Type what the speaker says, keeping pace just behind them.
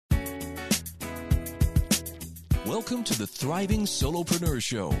Welcome to the Thriving Solopreneur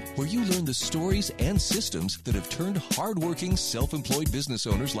Show, where you learn the stories and systems that have turned hardworking, self-employed business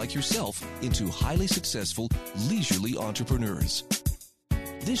owners like yourself into highly successful, leisurely entrepreneurs.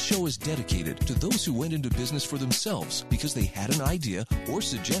 This show is dedicated to those who went into business for themselves because they had an idea or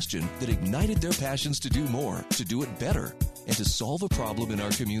suggestion that ignited their passions to do more, to do it better, and to solve a problem in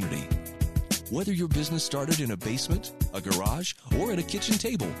our community. Whether your business started in a basement, a garage, or at a kitchen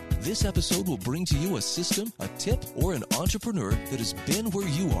table, this episode will bring to you a system, a tip, or an entrepreneur that has been where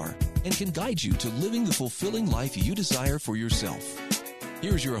you are and can guide you to living the fulfilling life you desire for yourself.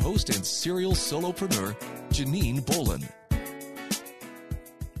 Here's your host and serial solopreneur, Janine Bolin.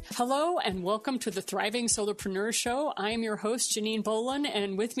 Hello and welcome to the Thriving Solopreneur Show. I am your host, Janine Bolin,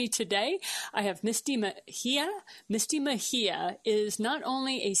 and with me today, I have Misty Megia. Misty Megia is not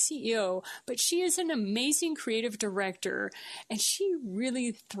only a CEO, but she is an amazing creative director, and she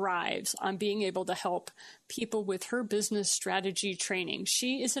really thrives on being able to help people with her business strategy training.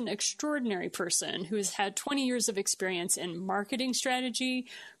 She is an extraordinary person who has had 20 years of experience in marketing strategy,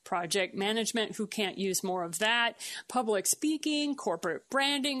 project management, who can't use more of that, public speaking, corporate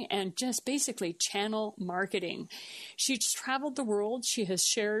branding, and just basically channel marketing. She's traveled the world. She has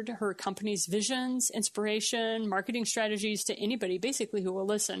shared her company's visions, inspiration, marketing strategies to anybody basically who will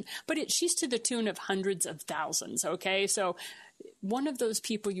listen. But she's to the tune of hundreds of thousands, okay? So one of those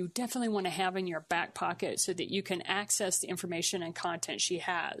people you definitely want to have in your back pocket so that you can access the information and content she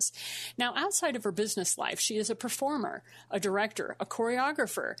has. Now, outside of her business life, she is a performer, a director, a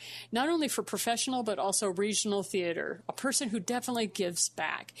choreographer, not only for professional but also regional theater, a person who definitely gives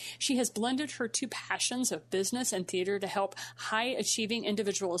back. She has blended her two passions of business and theater to help high-achieving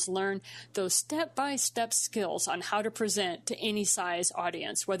individuals learn those step-by-step skills on how to present to any size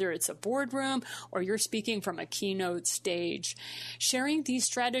audience, whether it's a boardroom or you're speaking from a keynote stage. Sharing these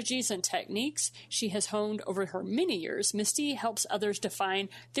strategies and techniques she has honed over her many years, Misty helps others define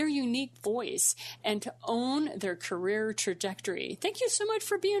their unique voice and to own their career trajectory. Thank you so much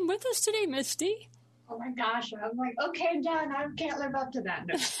for being with us today, Misty. Oh my gosh, I'm like, okay, Jen, I can't live up to that.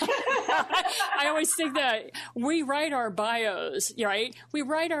 No. I always think that we write our bios, right? We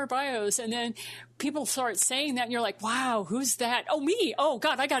write our bios and then people start saying that and you're like, wow, who's that? Oh, me. Oh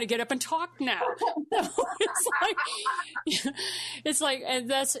God, I got to get up and talk now. it's like, and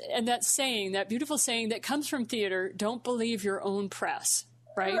that saying, that beautiful saying that comes from theater, don't believe your own press.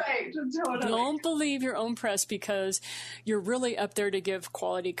 Right? Totally. Don't believe your own press because you're really up there to give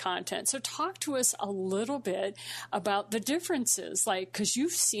quality content. So talk to us a little bit about the differences, like, because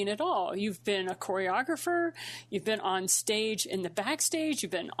you've seen it all. You've been a choreographer, you've been on stage in the backstage,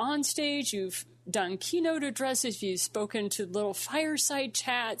 you've been on stage, you've done keynote addresses, you've spoken to little fireside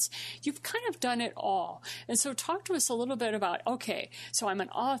chats, you've kind of done it all. And so talk to us a little bit about, okay, so I'm an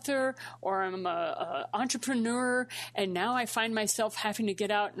author or I'm an entrepreneur, and now I find myself having to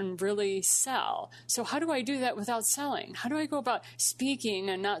get out and really sell. So how do I do that without selling? How do I go about speaking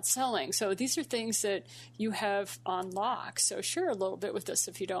and not selling? So these are things that you have on lock. So share a little bit with us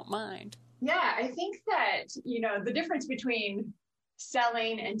if you don't mind. Yeah, I think that, the difference between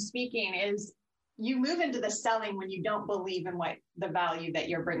selling and speaking is you move into the selling when you don't believe in what the value that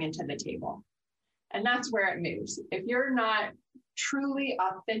you're bringing to the table. And that's where it moves. If you're not truly,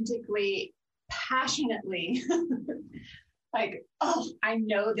 authentically, passionately like, oh, I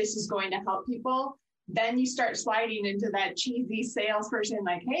know this is going to help people, then you start sliding into that cheesy salesperson,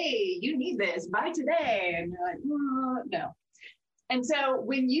 like, hey, you need this, buy today. And you're like, no. And so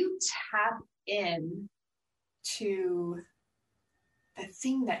when you tap in to the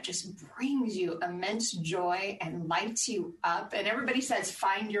thing that just brings you immense joy and lights you up. And everybody says,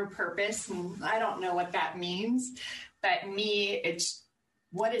 find your purpose. And I don't know what that means, but me, it's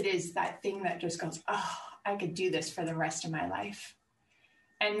what it is, that thing that just goes, oh, I could do this for the rest of my life.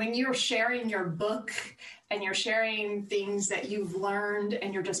 And when you're sharing your book and you're sharing things that you've learned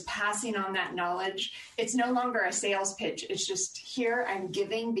and you're just passing on that knowledge, it's no longer a sales pitch. It's just, here I'm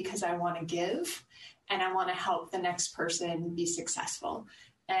giving because I want to give. And I want to help the next person be successful.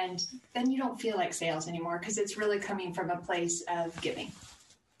 And then you don't feel like sales anymore because it's really coming from a place of giving.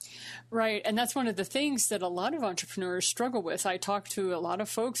 Right. And that's one of the things that a lot of entrepreneurs struggle with. I talk to a lot of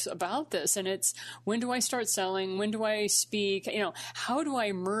folks about this, and it's, when do I start selling? When do I speak? How do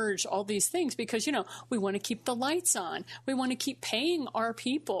I merge all these things? Because, we want to keep the lights on. We want to keep paying our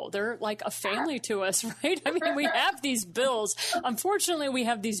people. They're like a family to us, right? I mean, we have these bills. Unfortunately, we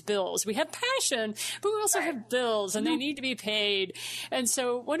have these bills. We have passion, but we also have bills, and they need to be paid. And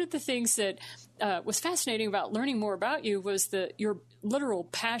so one of the things that was fascinating about learning more about you was your literal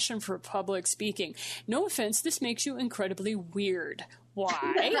passion for public speaking. No offense, this makes you incredibly weird.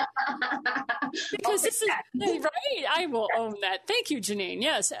 Why? Because this is right. I will own that. Thank you, Janine.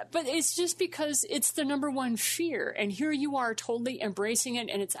 Yes. But it's just because it's the number one fear. And here you are totally embracing it.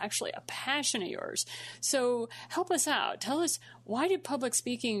 And it's actually a passion of yours. So help us out. Tell us, why did public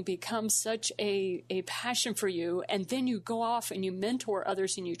speaking become such a passion for you? And then you go off and you mentor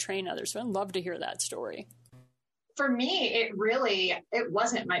others and you train others. So I'd love to hear that story. For me, it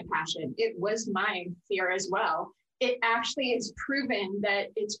wasn't my passion. It was my fear as well. It actually is proven that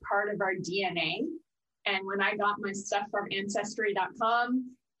it's part of our DNA. And when I got my stuff from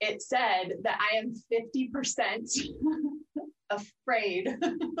Ancestry.com, it said that I am 50% afraid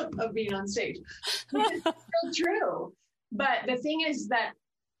of being on stage. It's still true. But the thing is that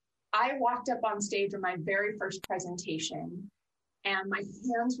I walked up on stage in my very first presentation, and my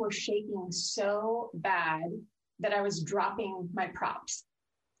hands were shaking so bad that I was dropping my props.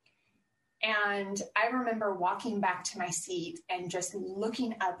 And I remember walking back to my seat and just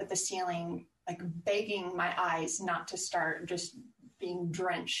looking up at the ceiling, like begging my eyes not to start just being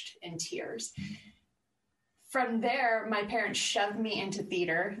drenched in tears. From there, my parents shoved me into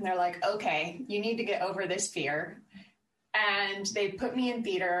theater, and they're like, okay, you need to get over this fear. And they put me in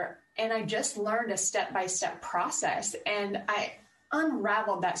theater, and I just learned a step-by-step process. And I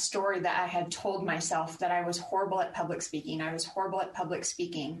unraveled that story that I had told myself, that I was horrible at public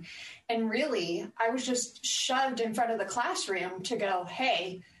speaking. And really, I was just shoved in front of the classroom to go,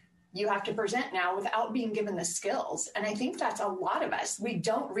 hey, you have to present now, without being given the skills. And I think that's a lot of us. We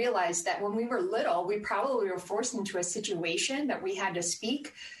don't realize that when we were little, we probably were forced into a situation that we had to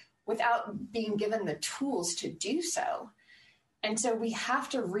speak without being given the tools to do so. And so we have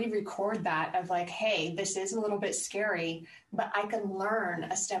to re-record that of like, hey, this is a little bit scary, but I can learn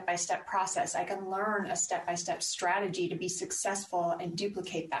a step-by-step process. I can learn a step-by-step strategy to be successful and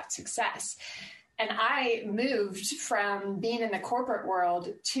duplicate that success. And I moved from being in the corporate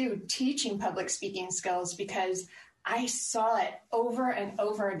world to teaching public speaking skills because I saw it over and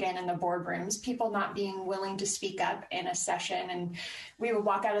over again in the boardrooms, people not being willing to speak up in a session. And we would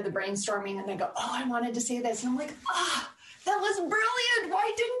walk out of the brainstorming and they go, oh, I wanted to say this. And I'm like, that was brilliant.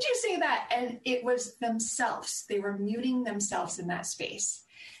 Why didn't you say that? And it was themselves. They were muting themselves in that space.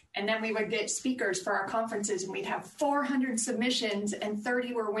 And then we would get speakers for our conferences, and we'd have 400 submissions, and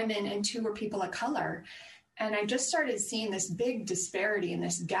 30 were women and 2 were people of color. And I just started seeing this big disparity in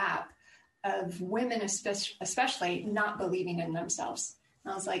this gap of women, especially not believing in themselves.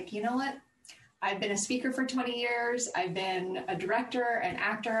 And I was like, you know what? I've been a speaker for 20 years. I've been a director, an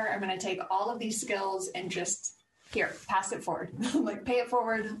actor. I'm going to take all of these skills and just here, pass it forward. Like, pay it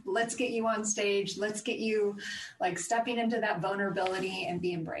forward. Let's get you on stage. Let's get you like stepping into that vulnerability and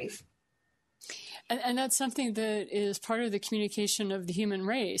being brave. And that's something that is part of the communication of the human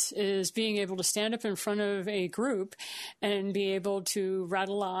race, is being able to stand up in front of a group and be able to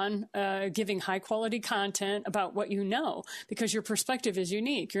rattle on, giving high quality content about what you know, because your perspective is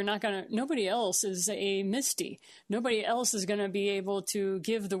unique. You're not going to, nobody else is a Misty. Nobody else is going to be able to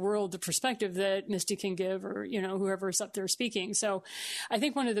give the world the perspective that Misty can give, or, you know, whoever's up there speaking. So I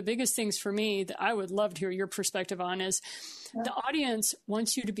think one of the biggest things for me that I would love to hear your perspective on is the audience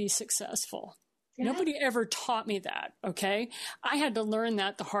wants you to be successful. Nobody ever taught me that, okay? I had to learn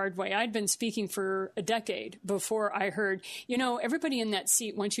that the hard way. I'd been speaking for a decade before I heard, you know, everybody in that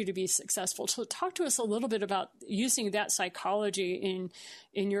seat wants you to be successful. So talk to us a little bit about using that psychology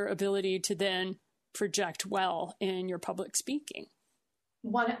in your ability to then project well in your public speaking.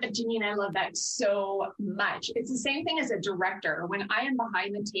 Janine, I love that so much. It's the same thing as a director. When I am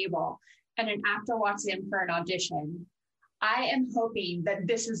behind the table and an actor walks in for an audition, I am hoping that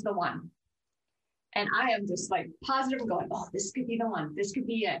this is the one. And I am just like positive, going, oh, this could be the one. This could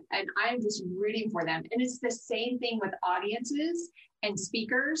be it. And I'm just rooting for them. And it's the same thing with audiences and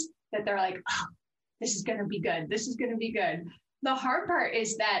speakers, that they're like, oh, this is going to be good. This is going to be good. The hard part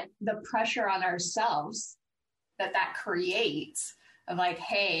is that the pressure on ourselves that creates of like,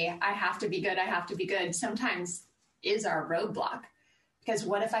 hey, I have to be good. I have to be good. Sometimes is our roadblock, because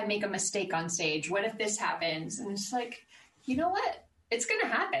what if I make a mistake on stage? What if this happens? And it's like, you know what? It's going to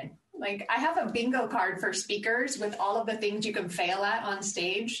happen. Like, I have a bingo card for speakers with all of the things you can fail at on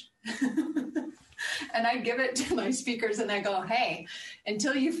stage. And I give it to my speakers and I go, hey,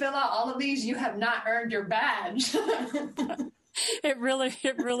 until you fill out all of these, you have not earned your badge. It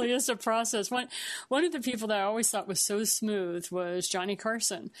really is a process. One of the people that I always thought was so smooth was Johnny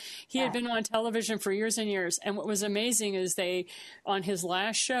Carson. He had been on television for years and years. And what was amazing is on his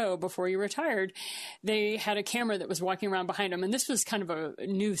last show before he retired, they had a camera that was walking around behind him. And this was kind of a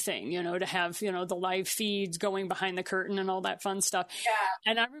new thing, to have, the live feeds going behind the curtain and all that fun stuff.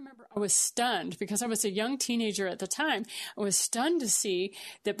 Yeah. And I remember I was stunned because I was a young teenager at the time. I was stunned to see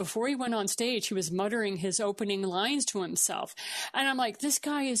that before he went on stage, he was muttering his opening lines to himself. And I'm like, this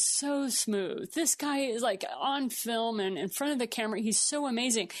guy is so smooth. This guy is like on film and in front of the camera. He's so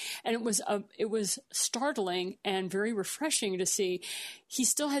amazing. And it was startling and very refreshing to see he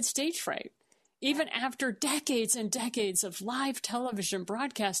still had stage fright. Even after decades and decades of live television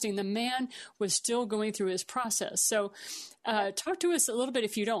broadcasting, the man was still going through his process. So talk to us a little bit,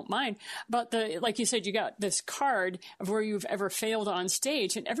 if you don't mind, about like you said, you got this card of where you've ever failed on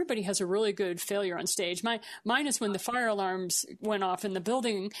stage, and everybody has a really good failure on stage. Mine is when the fire alarms went off in the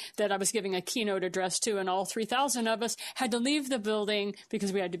building that I was giving a keynote address to, and all 3,000 of us had to leave the building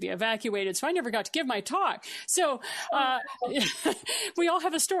because we had to be evacuated. So I never got to give my talk. So we all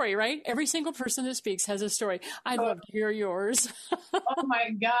have a story, right? Every single person that speaks has a story. I'd love to hear yours. Oh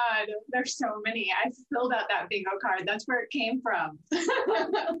my God, there's so many. I filled out that bingo card. That's where it came from.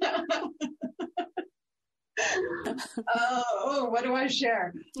 What do I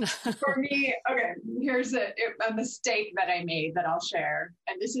share? For me, okay, here's a mistake that I made that I'll share.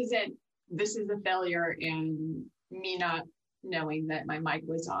 And this is a failure in me not knowing that my mic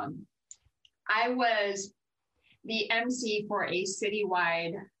was on. I was the MC for a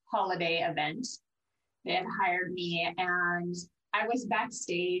citywide holiday event. They had hired me, and I was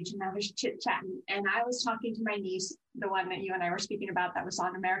backstage and I was chit-chatting, and I was talking to my niece, the one that you and I were speaking about that was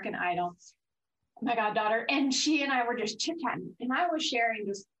on American Idol, my goddaughter, and she and I were just chit-chatting, and I was sharing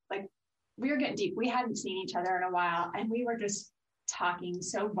just like, we were getting deep. We hadn't seen each other in a while, and we were just talking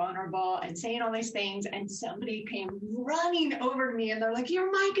so vulnerable and saying all these things, and somebody came running over to me and they're like,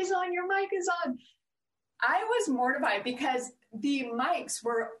 your mic is on, your mic is on. I was mortified because the mics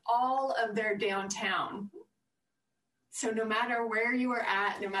were all of their downtown. So no matter where you were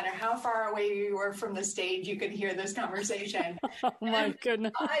at, no matter how far away you were from the stage, you could hear this conversation. Oh my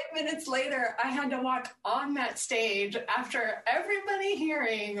goodness. 5 minutes later, I had to walk on that stage after everybody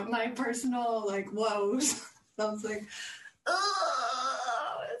hearing my personal woes. I was like,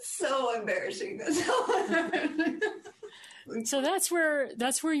 oh, it's so embarrassing. So that's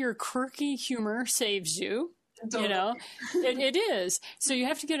where your quirky humor saves you. Totally. It is. So you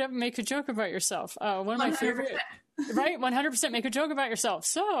have to get up and make a joke about yourself. One of my 100%. Favorite, right? 100% make a joke about yourself.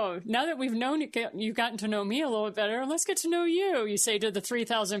 So now that we've known you've gotten to know me a little bit better, let's get to know you. You say to the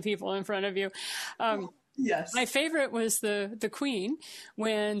 3,000 people in front of you. Yes. My favorite was the Queen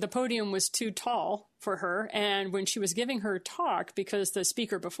when the podium was too tall for her, and when she was giving her talk, because the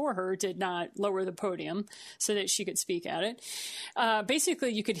speaker before her did not lower the podium so that she could speak at it.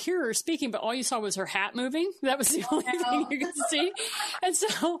 Basically, you could hear her speaking, but all you saw was her hat moving. That was the only thing you could see. And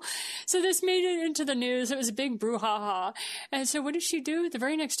so this made it into the news. It was a big brouhaha. And so what did she do? The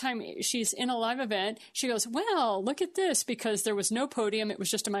very next time she's in a live event, she goes, well, look at this, because there was no podium. It was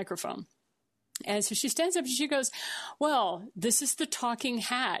just a microphone. And so she stands up and she goes, well, this is the talking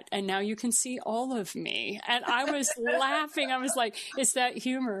hat, and now you can see all of me. And I was laughing. I was like, it's that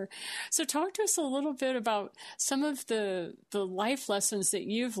humor. So talk to us a little bit about some of the life lessons that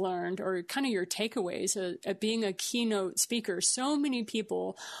you've learned, or kind of your takeaways at being a keynote speaker. So many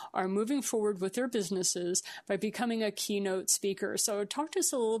people are moving forward with their businesses by becoming a keynote speaker. So talk to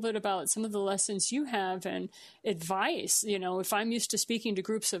us a little bit about some of the lessons you have and advice. If I'm used to speaking to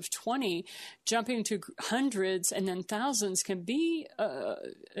groups of 20, jumping to hundreds and then thousands can be,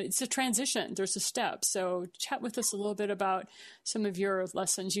 it's a transition. There's a step. So chat with us a little bit about some of your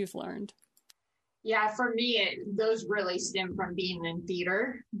lessons you've learned. Yeah, for me, those really stem from being in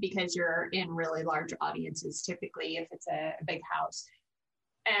theater, because you're in really large audiences, typically, if it's a big house.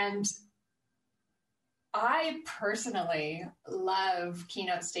 And I personally love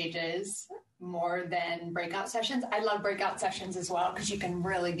keynote stages more than breakout sessions. I love breakout sessions as well, because you can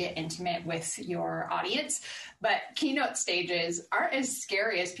really get intimate with your audience. But keynote stages aren't as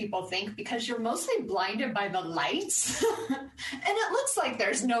scary as people think, because you're mostly blinded by the lights and it looks like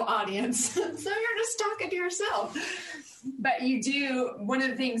there's no audience. So you're just talking to yourself. But one of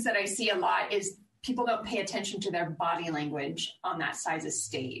the things that I see a lot is people don't pay attention to their body language on that size of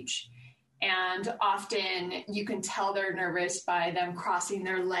stage. And often you can tell they're nervous by them crossing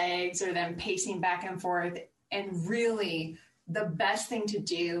their legs or them pacing back and forth. And really, the best thing to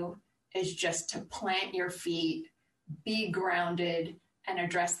do is just to plant your feet, be grounded, and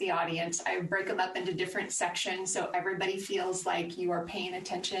address the audience. I break them up into different sections so everybody feels like you are paying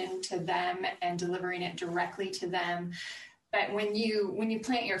attention to them and delivering it directly to them. But when you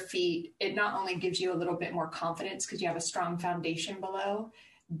plant your feet, it not only gives you a little bit more confidence because you have a strong foundation below,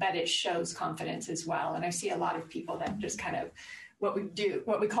 but it shows confidence as well. And I see a lot of people that just kind of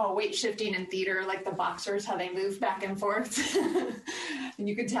what we call weight shifting in theater, like the boxers, how they move back and forth. And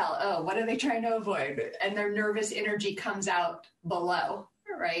you can tell, oh, what are they trying to avoid? And their nervous energy comes out below,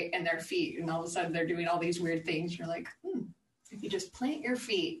 right? And their feet. And all of a sudden they're doing all these weird things. You're like, if you just plant your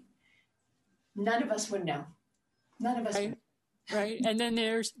feet, none of us would know. None of us would. Right. And then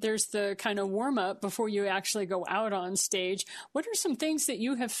there's the kind of warm up before you actually go out on stage. What are some things that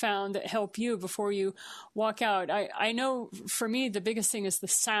you have found that help you before you walk out? I know for me, the biggest thing is the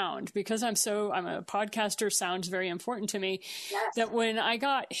sound, because I'm a podcaster. Sound's very important to me. Yes. That when I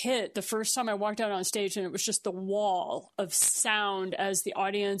got hit the first time I walked out on stage, and it was just the wall of sound as the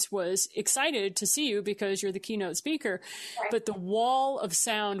audience was excited to see you because you're the keynote speaker. Right. But the wall of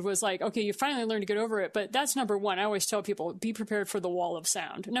sound was like, okay, you finally learned to get over it. But that's number one. I always tell people, be prepared for the wall of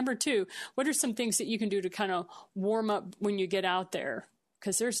sound. Number two, what are some things that you can do to kind of warm up when you get out there?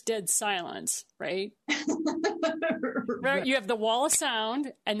 Because there's dead silence, right? Right? You have the wall of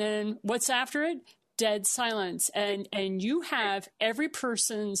sound, and then what's after it? Dead silence. And you have every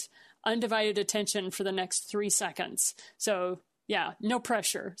person's undivided attention for the next 3 seconds. So yeah, no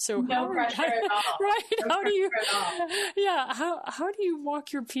pressure. So no pressure at all. Right? No How do you? pressure at all. Yeah. How do you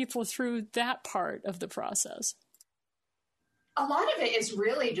walk your people through that part of the process? A lot of it is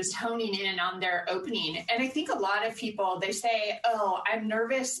really just honing in on their opening. And I think a lot of people, they say, oh, I'm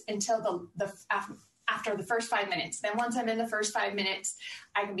nervous until after the first 5 minutes. Then once I'm in the first 5 minutes,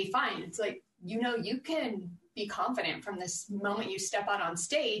 I can be fine. It's like, you can be confident from this moment you step out on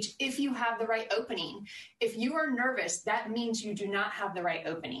stage if you have the right opening. If you are nervous, that means you do not have the right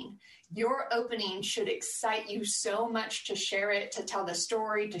opening. Your opening should excite you so much to share it, to tell the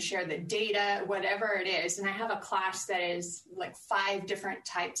story, to share the data, whatever it is. And I have a class that is like 5 different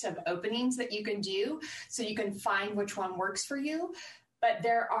types of openings that you can do so you can find which one works for you. But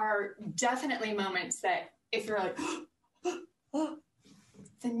there are definitely moments that if you're like,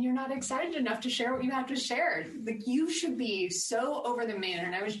 then you're not excited enough to share what you have to share. Like, you should be so over the moon.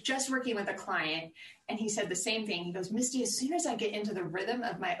 And I was just working with a client, and he said the same thing. He goes, Misty, as soon as I get into the rhythm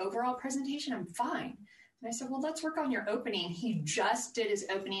of my overall presentation, I'm fine. And I said, well, let's work on your opening. He just did his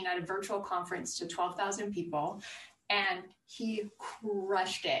opening at a virtual conference to 12,000 people, and he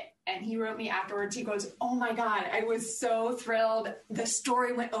crushed it. And he wrote me afterwards. He goes, oh my God, I was so thrilled. The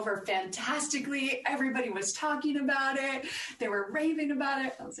story went over fantastically. Everybody was talking about it. They were raving about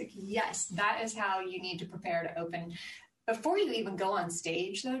it. I was like, yes, that is how you need to prepare to open. Before you even go on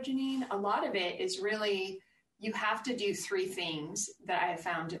stage, though, Janine, a lot of it is really, you have to do 3 things that I have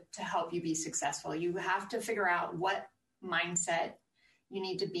found to help you be successful. You have to figure out what mindset you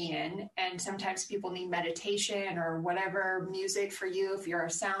need to be in. And sometimes people need meditation or whatever music for you if you're a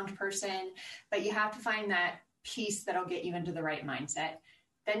sound person, but you have to find that piece that'll get you into the right mindset.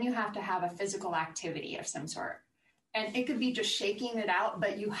 Then you have to have a physical activity of some sort. And it could be just shaking it out,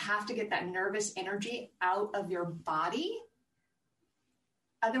 but you have to get that nervous energy out of your body.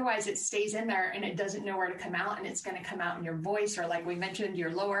 Otherwise, it stays in there and it doesn't know where to come out, and it's going to come out in your voice, or like we mentioned, your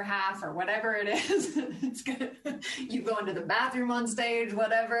lower half or whatever it is. You go into the bathroom on stage,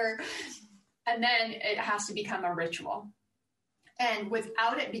 whatever. And then it has to become a ritual. And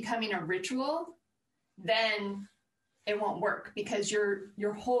without it becoming a ritual, then it won't work, because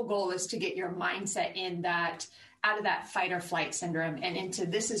your whole goal is to get your mindset out of that fight or flight syndrome and into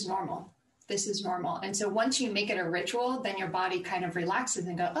this is normal. This is normal. And so once you make it a ritual, then your body kind of relaxes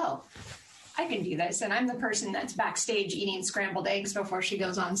and go, oh, I can do this. And I'm the person that's backstage eating scrambled eggs before she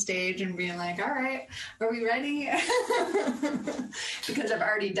goes on stage and being like, all right, are we ready? Because I've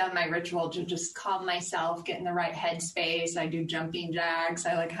already done my ritual to just calm myself, get in the right headspace. I do jumping jacks.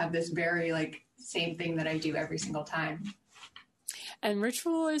 I have this very same thing that I do every single time. And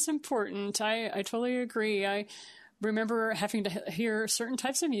ritual is important. I totally agree. I remember having to hear certain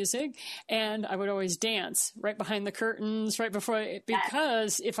types of music, and I would always dance right behind the curtains, right before,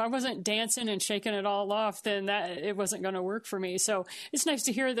 because if I wasn't dancing and shaking it all off, then it wasn't going to work for me. So it's nice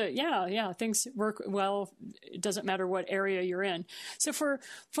to hear that, yeah, things work well. It doesn't matter what area you're in. So for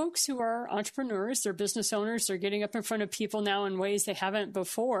folks who are entrepreneurs, they're business owners, they're getting up in front of people now in ways they haven't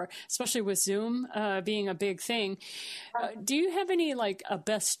before, especially with Zoom being a big thing. Do you have any a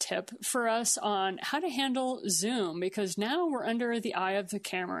best tip for us on how to handle Zoom Zoom, because now we're under the eye of the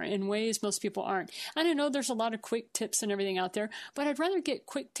camera in ways most people aren't. And I know there's a lot of quick tips and everything out there, but I'd rather get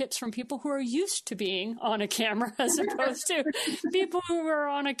quick tips from people who are used to being on a camera as opposed to people who are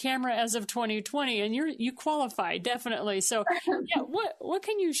on a camera as of 2020. And you qualify, definitely. So yeah, what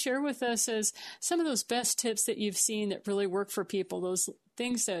can you share with us as some of those best tips that you've seen that really work for people, those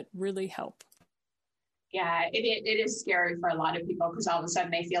things that really help? Yeah, it is scary for a lot of people because all of a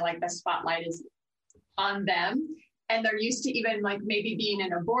sudden they feel like the spotlight is on them, and they're used to even like maybe being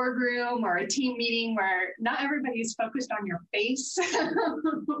in a boardroom or a team meeting where not everybody's focused on your face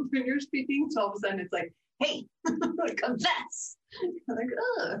when you're speaking. So all of a sudden it's like, hey, confess. I'm like,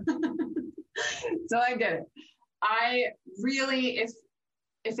 ugh. So I get it. I really, if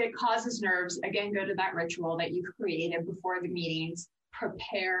it causes nerves, again, go to that ritual that you've created before the meetings,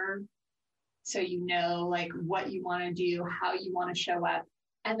 prepare so you know like what you want to do, how you want to show up,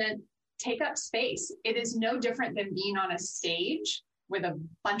 and then take up space. It is no different than being on a stage with a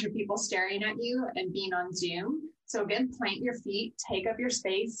bunch of people staring at you and being on Zoom. So again, plant your feet, take up your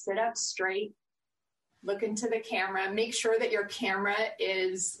space, sit up straight, look into the camera, make sure that your camera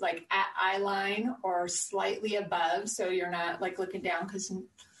is like at eye line or slightly above. So you're not like looking down, because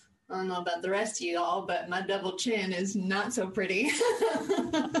I don't know about the rest of you all, but my double chin is not so pretty.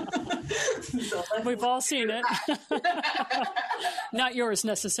 So we've all seen it. Not yours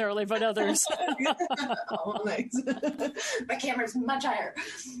necessarily, but others. Oh, nice. My camera's much higher.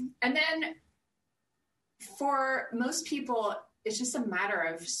 And then for most people, it's just a matter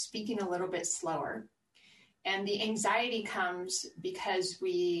of speaking a little bit slower. And the anxiety comes because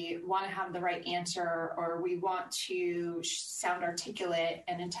we want to have the right answer, or we want to sound articulate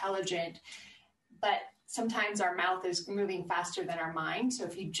and intelligent, but sometimes our mouth is moving faster than our mind. So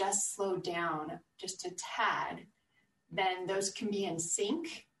if you just slow down just a tad, then those can be in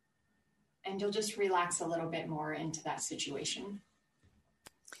sync and you'll just relax a little bit more into that situation.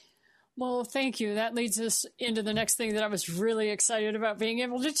 Well, thank you. That leads us into the next thing that I was really excited about being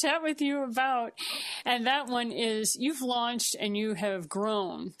able to chat with you about. And that one is you've launched and you have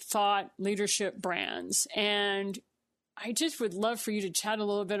grown thought leadership brands. And I just would love for you to chat a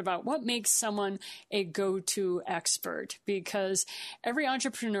little bit about what makes someone a go-to expert, because every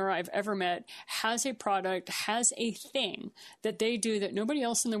entrepreneur I've ever met has a product, has a thing that they do that nobody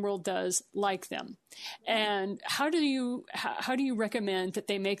else in the world does like them. And how do you recommend that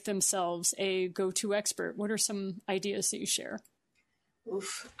they make themselves a go-to expert? What are some ideas that you share?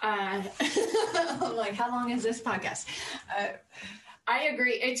 Oof. I'm like, how long is this podcast? I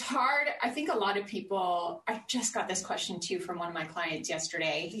agree. It's hard. I think a lot of people, I just got this question too from one of my clients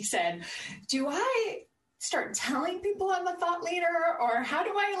yesterday. He said, do I start telling people I'm a thought leader, or how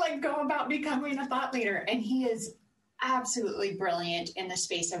do I like go about becoming a thought leader? And he is absolutely brilliant in the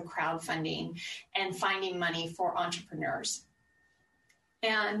space of crowdfunding and finding money for entrepreneurs.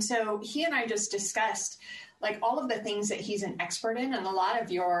 And so he and I just discussed like all of the things that he's an expert in. And a lot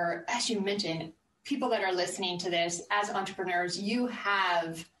of your, as you mentioned, people that are listening to this as entrepreneurs, you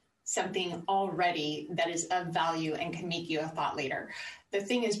have something already that is of value and can make you a thought leader. The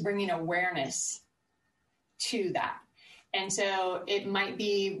thing is bringing awareness to that. And so it might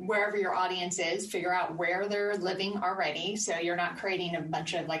be wherever your audience is, figure out where they're living already. So you're not creating a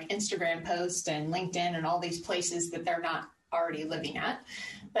bunch of like Instagram posts and LinkedIn and all these places that they're not already living at,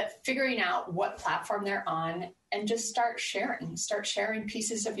 but figuring out what platform they're on and just start sharing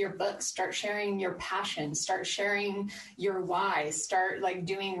pieces of your book, start sharing your passion, start sharing your why, start like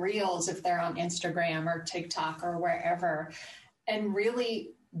doing reels if they're on Instagram or TikTok or wherever, and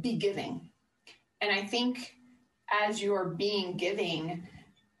really be giving. And I think as you're being giving,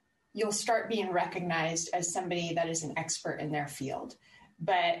 you'll start being recognized as somebody that is an expert in their field.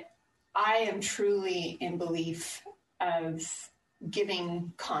 But I am truly in belief of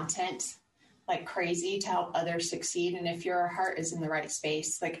giving content like crazy to help others succeed. And if your heart is in the right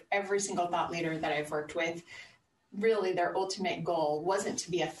space, like every single thought leader that I've worked with, really their ultimate goal wasn't to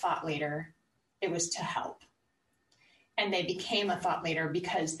be a thought leader. It was to help. And they became a thought leader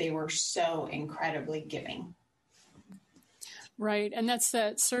because they were so incredibly giving. Right. And that's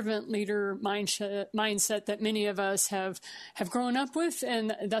that servant leader mindset that many of us have grown up with.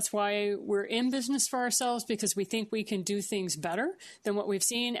 And that's why we're in business for ourselves, because we think we can do things better than what we've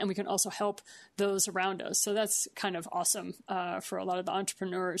seen. And we can also help those around us. So that's kind of awesome for a lot of the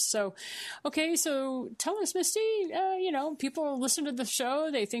entrepreneurs. So, okay. So tell us, Misty, people listen to the show.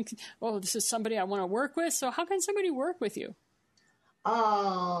 They think, oh, this is somebody I want to work with. So how can somebody work with you?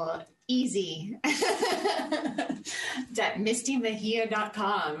 Oh, easy. At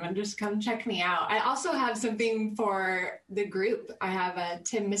MistyMegia.com, and just come check me out. I also have something for the group. I have a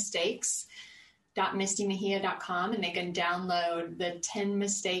 10 mistakes www.mistymejia.com, and they can download the 10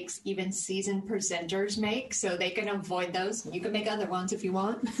 mistakes even seasoned presenters make, so they can avoid those. You can make other ones if you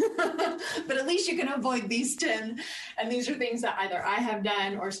want, but at least you can avoid these 10. And these are things that either I have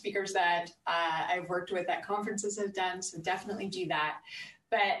done or speakers that I've worked with at conferences have done. So definitely do that.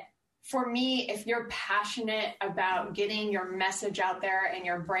 But for me, if you're passionate about getting your message out there and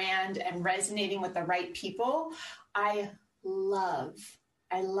your brand and resonating with the right people, I love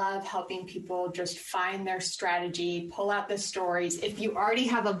helping people just find their strategy, pull out the stories. If you already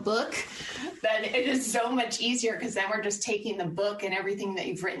have a book, then it is so much easier, because then we're just taking the book and everything that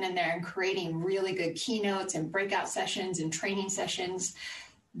you've written in there and creating really good keynotes and breakout sessions and training sessions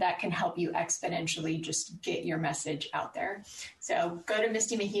that can help you exponentially just get your message out there. So go to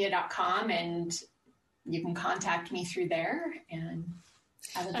mistymejia.com and you can contact me through there. And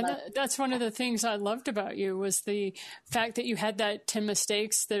that's one of the things I loved about you, was the fact that you had that 10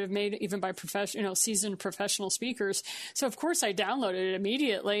 mistakes that have made even by seasoned professional speakers. So of course I downloaded it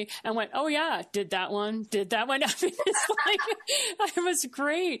immediately and went, oh yeah, did that one. I mean, it's like, it was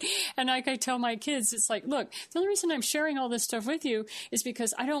great. And like I tell my kids, it's like, look, the only reason I'm sharing all this stuff with you is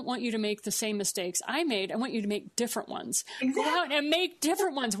because I don't want you to make the same mistakes I made. I want you to make different ones. Exactly. Go out and make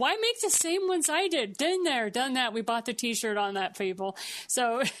different ones. Why make the same ones I did? Been there, done that. We bought the t-shirt on that, people.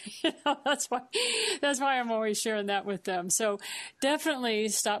 So that's why I'm always sharing that with them. So definitely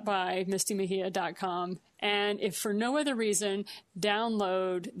stop by mistymejia.com. And if for no other reason,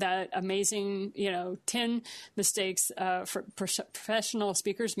 download that amazing, 10 mistakes for professional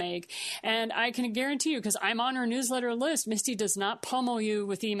speakers make. And I can guarantee you, because I'm on her newsletter list, Misty does not pummel you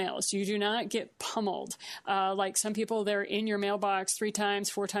with emails. You do not get pummeled. Like some people, they're in your mailbox 3 times,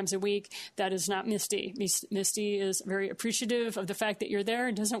 4 times a week. That is not Misty. Misty is very appreciative of the fact that you're there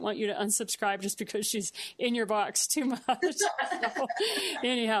and doesn't want you to unsubscribe just because she's in your box too much. So,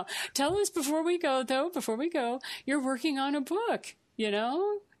 anyhow, tell us before we go, you're working on a book, Yeah.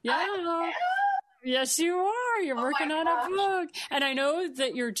 Yes, you are. You're working on a book. And I know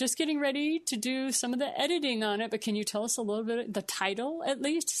that you're just getting ready to do some of the editing on it, but can you tell us a little bit, the title at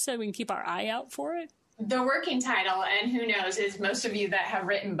least, so we can keep our eye out for it? The working title, and who knows, is most of you that have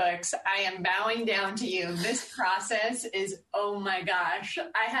written books, I am bowing down to you. This process is, oh my gosh,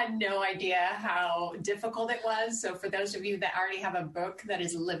 I had no idea how difficult it was. So for those of you that already have a book that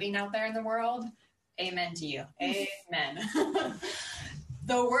is living out there in the world, amen to you. Amen.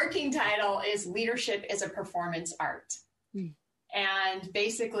 The working title is Leadership is a Performance Art. And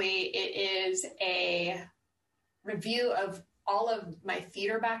basically it is a review of all of my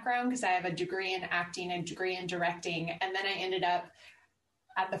theater background, because I have a degree in acting and degree in directing. And then I ended up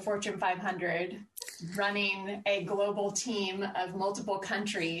at the Fortune 500 running a global team of multiple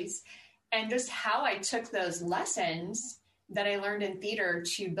countries, and just how I took those lessons that I learned in theater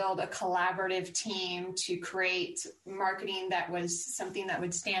to build a collaborative team, to create marketing that was something that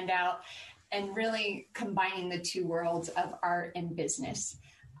would stand out, and really combining the two worlds of art and business.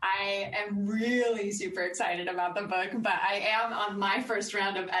 I am really super excited about the book, but I am on my first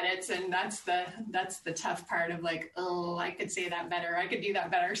round of edits, and that's the tough part of like, oh, I could say that better. I could do that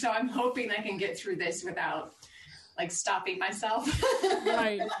better. So I'm hoping I can get through this without like stopping myself.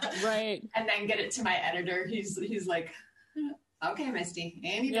 Right. And then get it to my editor. He's like, okay, Misty.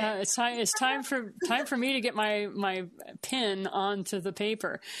 Anything. Yeah, it's time for me to get my pen onto the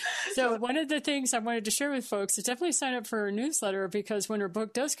paper. So one of the things I wanted to share with folks is definitely sign up for her newsletter, because when her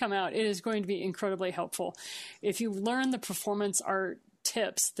book does come out, it is going to be incredibly helpful. If you learn the performance art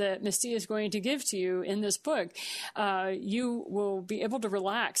tips that Misty is going to give to you in this book, you will be able to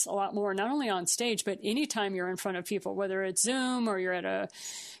relax a lot more, not only on stage, but anytime you're in front of people, whether it's Zoom or you're at a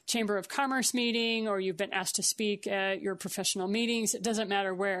Chamber of Commerce meeting or you've been asked to speak at your professional meetings. It doesn't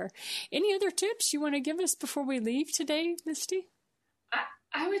matter where. Any other tips you want to give us before we leave today, Misty?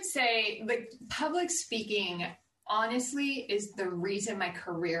 I would say like public speaking, honestly, is the reason my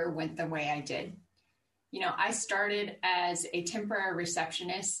career went the way I did. I started as a temporary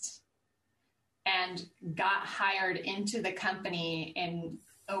receptionist and got hired into the company in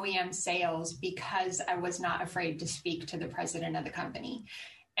OEM sales because I was not afraid to speak to the president of the company.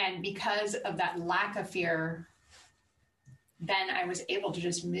 And because of that lack of fear, then I was able to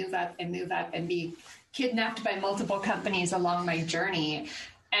just move up and be kidnapped by multiple companies along my journey.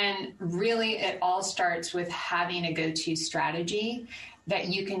 And really, it all starts with having a go-to strategy that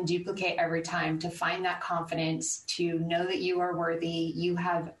you can duplicate every time, to find that confidence, to know that you are worthy, you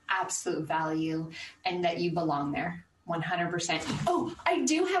have absolute value, and that you belong there. 100%. Oh, I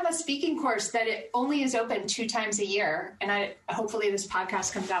do have a speaking course that it only is open 2 times a year. And hopefully this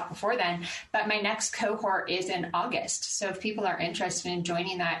podcast comes out before then, but my next cohort is in August. So if people are interested in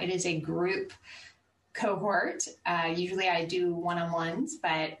joining that, it is a group cohort. Usually I do one-on-ones,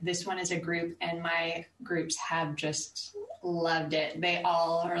 but this one is a group, and my groups have just loved it. They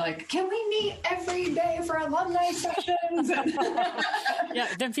all are like, can we meet every day for alumni sessions? Yeah,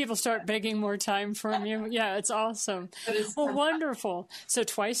 then people start begging more time from you. Yeah, it's awesome. Well, wonderful. So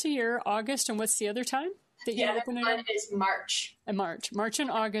twice a year, August, and what's the other time that you open it? One is March. March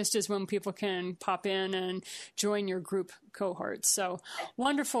and August is when people can pop in and join your group cohorts. So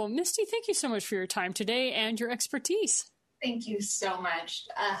wonderful. Misty, thank you so much for your time today and your expertise. Thank you so much.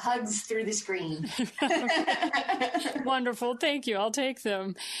 Hugs through the screen. Wonderful. Thank you. I'll take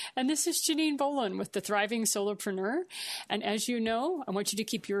them. And this is Janine Boland with the Thriving Solopreneur. And as you know, I want you to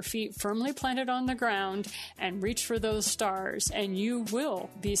keep your feet firmly planted on the ground and reach for those stars, and you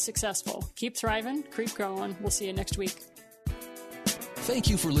will be successful. Keep thriving. Keep going. We'll see you next week. Thank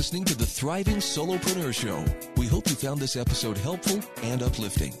you for listening to the Thriving Solopreneur Show. We hope you found this episode helpful and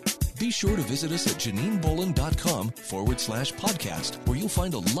uplifting. Be sure to visit us at JanineBoland.com/podcast, where you'll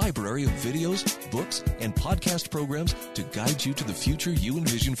find a library of videos, books, and podcast programs to guide you to the future you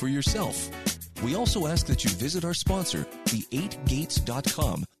envision for yourself. We also ask that you visit our sponsor,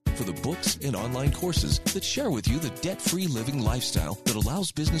 the8gates.com, for the books and online courses that share with you the debt-free living lifestyle that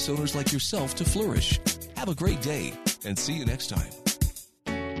allows business owners like yourself to flourish. Have a great day, and see you next time.